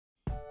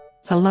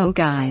Hello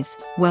guys,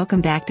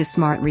 welcome back to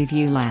Smart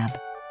Review Lab.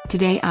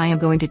 Today I am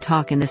going to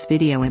talk in this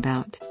video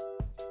about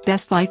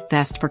best life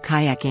vest for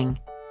kayaking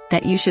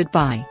that you should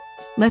buy.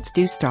 Let's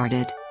do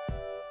started.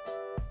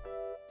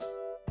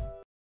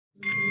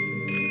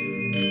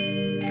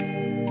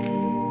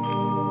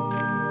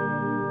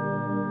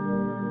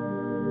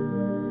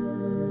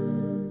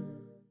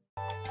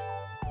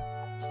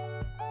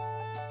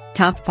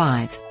 Top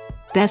 5.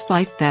 Best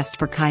life vest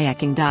for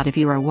kayaking. If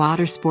you are a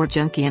water sport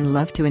junkie and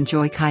love to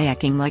enjoy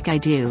kayaking like I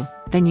do,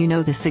 then you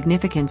know the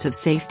significance of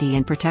safety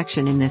and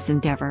protection in this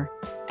endeavor.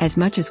 As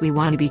much as we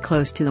want to be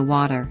close to the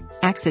water,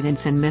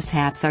 accidents and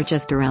mishaps are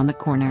just around the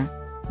corner.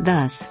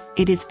 Thus,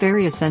 it is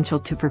very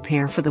essential to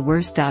prepare for the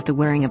worst. The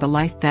wearing of a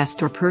life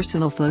vest or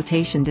personal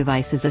flotation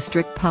device is a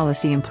strict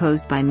policy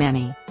imposed by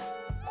many.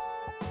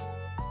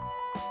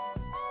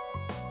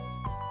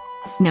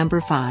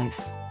 Number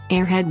 5.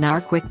 Airhead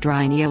Nar Quick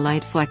Dry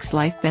Neolite Flex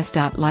Life Vest.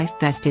 Life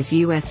vest is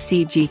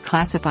USCG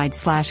classified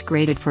 /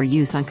 graded for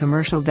use on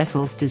commercial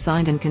vessels,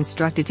 designed and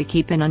constructed to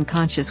keep an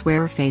unconscious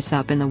wearer face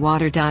up in the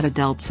water.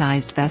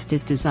 Adult-sized vest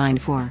is designed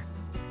for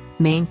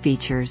main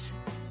features: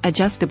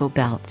 adjustable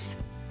belts,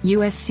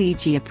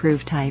 USCG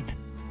approved type,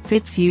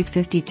 fits youth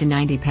 50 to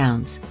 90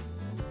 pounds.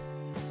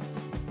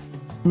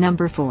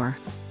 Number 4.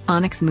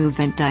 Onyx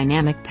Movement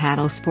Dynamic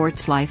Paddle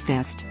Sports Life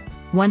Vest.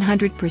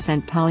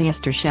 100%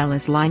 polyester shell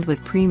is lined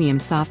with premium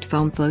soft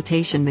foam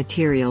flotation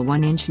material.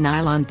 1-inch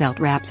nylon belt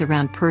wraps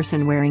around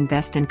person wearing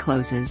vest and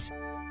closes.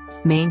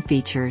 Main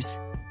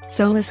features: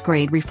 Solus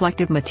grade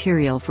reflective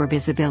material for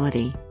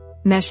visibility,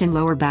 mesh and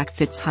lower back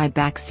fits high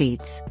back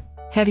seats,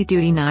 heavy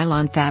duty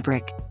nylon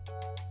fabric.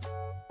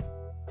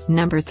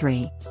 Number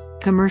 3.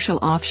 Commercial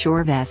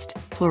Offshore Vest,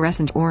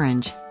 Fluorescent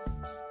Orange.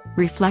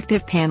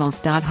 Reflective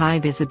panels. High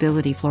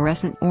visibility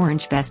fluorescent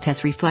orange vest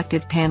has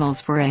reflective panels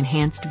for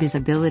enhanced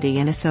visibility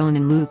and a sewn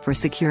in loop for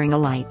securing a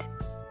light.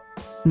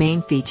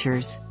 Main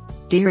features: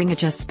 Deering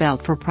adjusts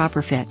belt for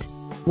proper fit,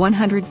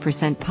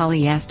 100%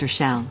 polyester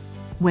shell,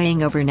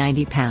 weighing over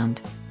 90 pound.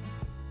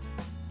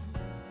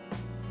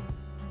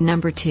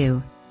 Number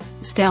 2.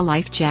 Stell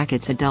Life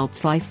Jackets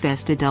Adults Life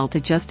Vest Adult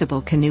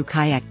Adjustable Canoe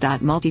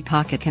Kayak.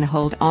 Multi-pocket can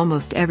hold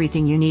almost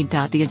everything you need.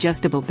 The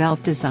adjustable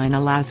belt design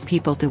allows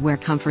people to wear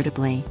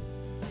comfortably.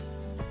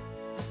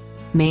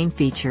 Main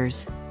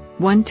features: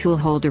 1 tool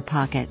holder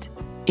pocket,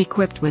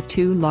 equipped with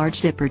 2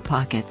 large zippered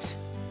pockets.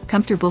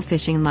 Comfortable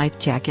fishing life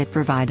jacket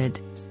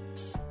provided.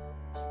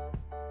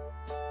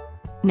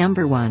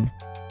 Number 1.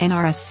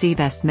 NRSC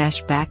Vest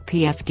Mesh Back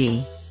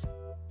PFD.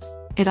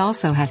 It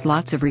also has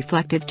lots of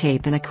reflective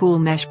tape and a cool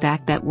mesh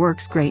back that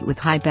works great with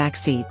high back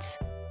seats.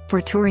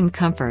 For touring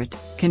comfort,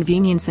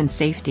 convenience and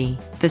safety,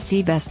 the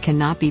Sea Vest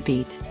cannot be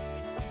beat.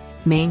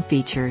 Main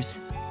features: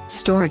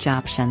 storage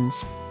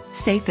options,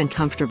 safe and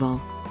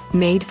comfortable,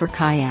 made for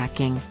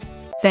kayaking.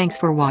 Thanks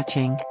for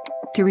watching.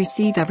 To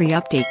receive every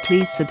update,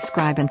 please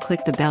subscribe and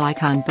click the bell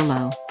icon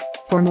below.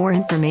 For more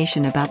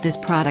information about this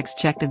products,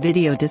 check the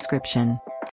video description.